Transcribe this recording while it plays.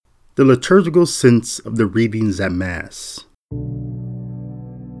The liturgical sense of the readings at Mass.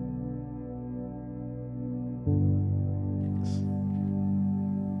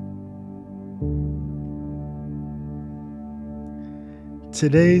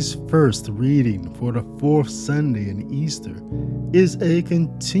 Today's first reading for the fourth Sunday in Easter is a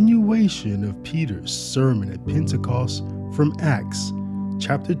continuation of Peter's sermon at Pentecost from Acts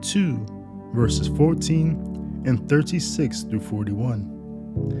chapter 2, verses 14 and 36 through 41.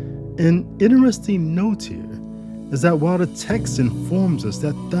 An interesting note here is that while the text informs us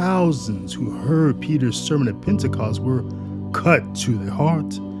that thousands who heard Peter's sermon at Pentecost were cut to the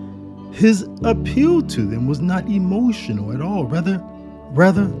heart, his appeal to them was not emotional at all. Rather,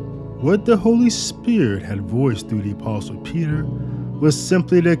 what the Holy Spirit had voiced through the Apostle Peter was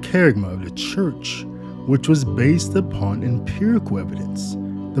simply the character of the church, which was based upon empirical evidence,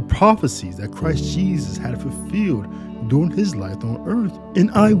 the prophecies that Christ Jesus had fulfilled during his life on earth, and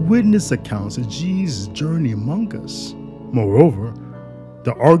eyewitness accounts of Jesus' journey among us. Moreover,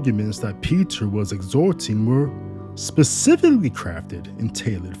 the arguments that Peter was exhorting were specifically crafted and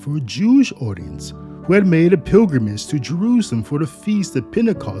tailored for a Jewish audience who had made a pilgrimage to Jerusalem for the feast of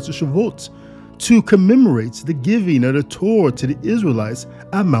Pentecost or Shavuot to commemorate the giving of the Torah to the Israelites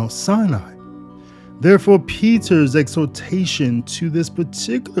at Mount Sinai. Therefore, Peter's exhortation to this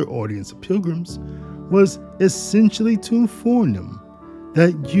particular audience of pilgrims was essentially to inform them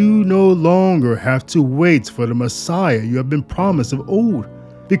that you no longer have to wait for the Messiah you have been promised of old,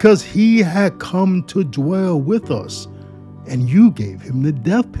 because he had come to dwell with us, and you gave him the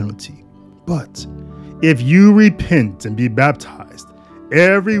death penalty. But if you repent and be baptized,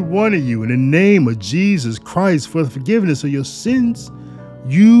 every one of you, in the name of Jesus Christ for the forgiveness of your sins,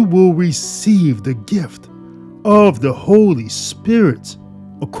 you will receive the gift of the Holy Spirit.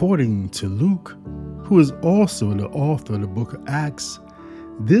 According to Luke, who is also the author of the book of Acts,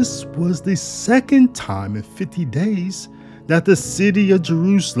 this was the second time in 50 days that the city of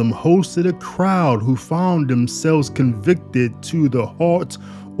Jerusalem hosted a crowd who found themselves convicted to the heart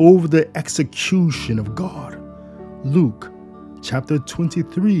over the execution of God. Luke chapter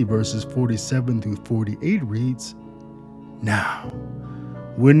 23 verses 47 through 48 reads, "Now,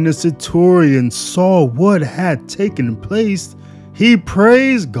 when the centurion saw what had taken place, he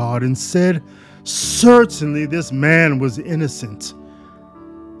praised God and said, 'Certainly this man was innocent.'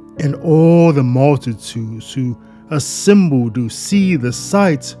 And all the multitudes who assembled to see the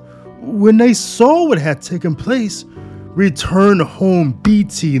sight, when they saw what had taken place, returned home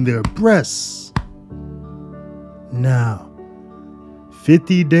beating their breasts. Now,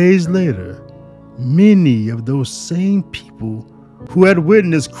 50 days later, many of those same people who had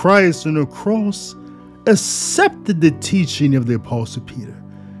witnessed Christ on the cross accepted the teaching of the Apostle Peter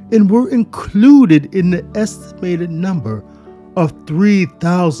and were included in the estimated number of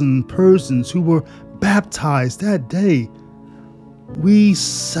 3,000 persons who were baptized that day. We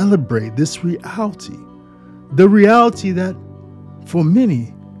celebrate this reality. The reality that, for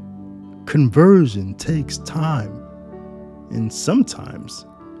many, conversion takes time, and sometimes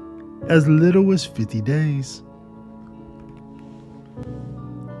as little as 50 days.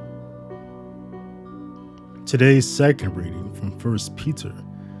 Today's second reading from 1 Peter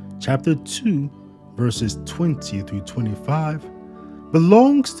chapter 2, verses 20 through 25,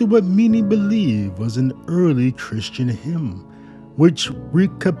 belongs to what many believe was an early Christian hymn, which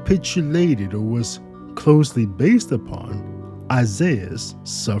recapitulated or was closely based upon Isaiah's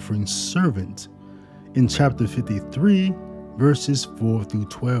suffering servant in chapter 53, verses 4 through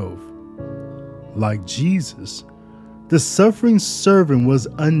 12. Like Jesus, the suffering servant was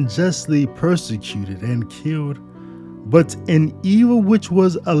unjustly persecuted and killed, but an evil which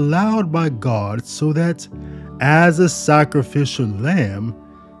was allowed by God so that, as a sacrificial lamb,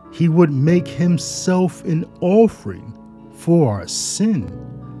 he would make himself an offering for our sin.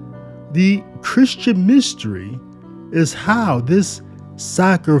 The Christian mystery is how this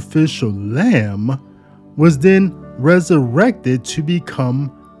sacrificial lamb was then resurrected to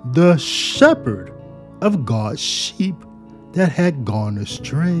become the shepherd of God's sheep that had gone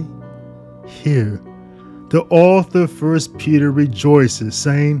astray. Here, the author of 1 Peter rejoices,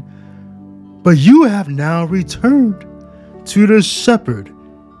 saying, "But you have now returned to the shepherd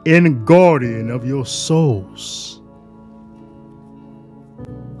and guardian of your souls."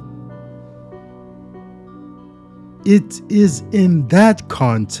 It is in that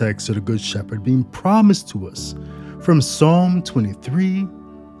context of the Good Shepherd being promised to us from Psalm 23,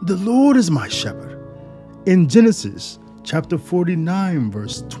 "The Lord is my shepherd." In Genesis chapter 49,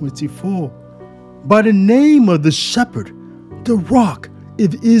 verse 24, "By the name of the shepherd, the rock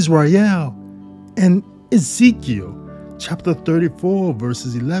of Israel." And Ezekiel chapter 34,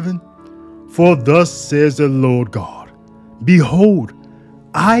 verses 11, For thus says the Lord God, behold,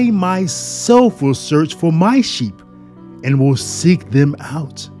 I myself will search for my sheep and will seek them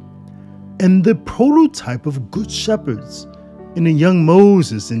out. And the prototype of good shepherds in the young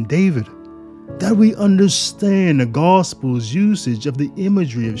Moses and David, that we understand the gospel's usage of the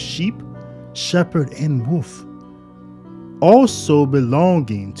imagery of sheep, shepherd, and wolf. Also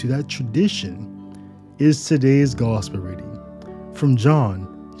belonging to that tradition is today's gospel reading from John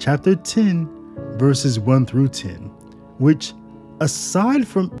chapter 10, verses 1 through 10, which, aside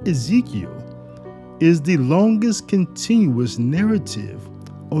from Ezekiel, is the longest continuous narrative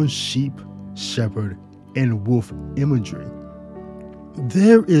on sheep, shepherd, and wolf imagery.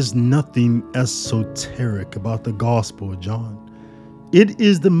 There is nothing esoteric about the Gospel of John. It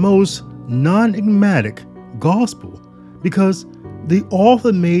is the most non-enigmatic gospel because the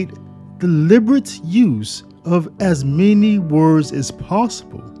author made deliberate use of as many words as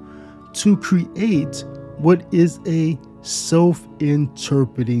possible to create what is a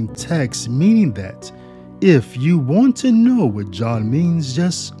self-interpreting text, meaning that if you want to know what John means,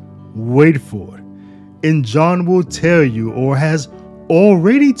 just wait for it. And John will tell you, or has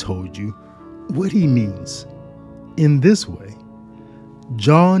already told you, what he means. In this way,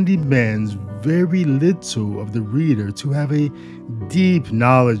 John demands very little of the reader to have a deep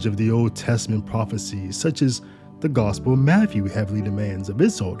knowledge of the Old Testament prophecies, such as the Gospel of Matthew heavily demands of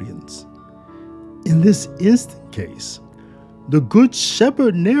its audience. In this instant case, the Good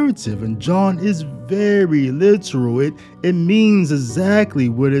Shepherd narrative in John is very literal. It means exactly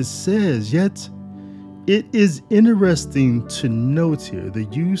what it says, yet it is interesting to note here the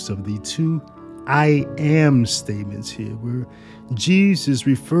use of the two I am statements here, where Jesus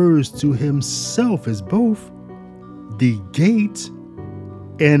refers to himself as both the gate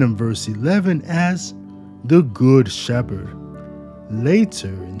and in verse 11 as the Good Shepherd. Later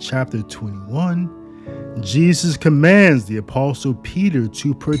in chapter 21, Jesus commands the Apostle Peter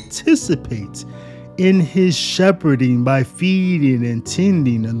to participate in his shepherding by feeding and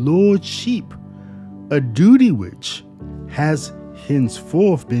tending the Lord's sheep, a duty which has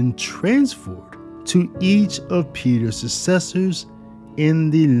henceforth been transferred to each of Peter's successors in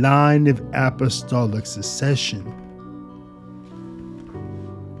the line of apostolic succession.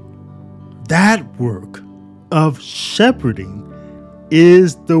 That work of shepherding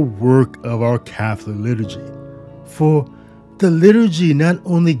is the work of our Catholic liturgy. For the liturgy not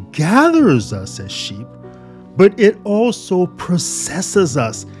only gathers us as sheep, but it also processes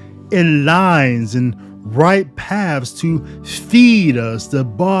us in lines and right paths to feed us the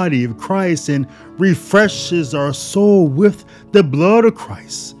body of Christ and refreshes our soul with the blood of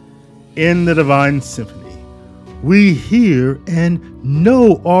Christ. In the divine symphony, we hear and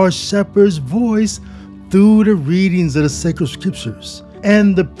know our shepherd's voice through the readings of the sacred scriptures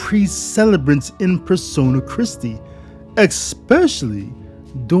and the pre-celebrants in persona Christi, especially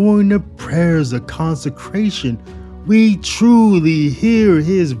during the prayers of consecration. We truly hear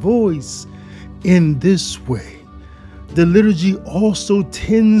his voice. In this way, the liturgy also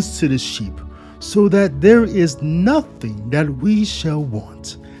tends to the sheep, so that there is nothing that we shall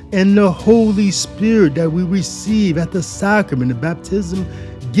want. And the Holy Spirit that we receive at the sacrament of baptism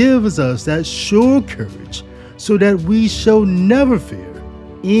gives us that sure courage, so that we shall never fear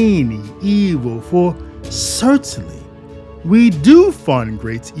any evil, for certainly we do find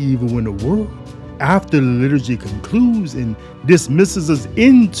great evil in the world. After the liturgy concludes and dismisses us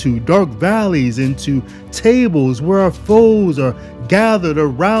into dark valleys, into tables where our foes are gathered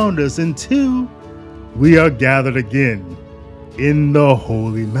around us until we are gathered again in the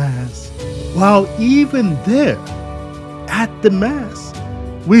Holy Mass. While even there, at the Mass,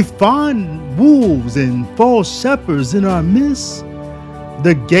 we find wolves and false shepherds in our midst,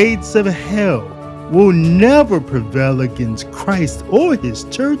 the gates of hell will never prevail against Christ or his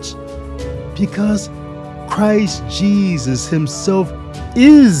church, because Christ Jesus himself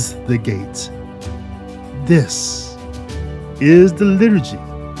is the gate. This is the liturgy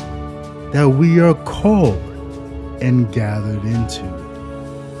that we are called and gathered into.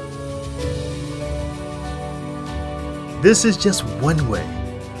 This is just one way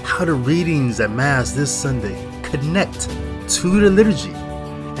how the readings at Mass this Sunday connect to the liturgy,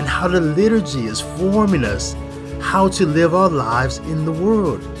 and how the liturgy is forming us how to live our lives in the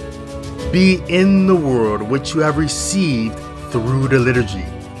world. Be in the world which you have received through the liturgy.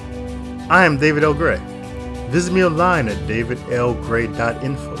 I am David L. Gray. Visit me online at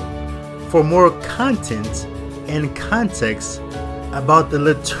davidlgray.info for more content and context about the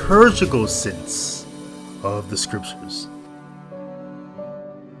liturgical sense of the scriptures.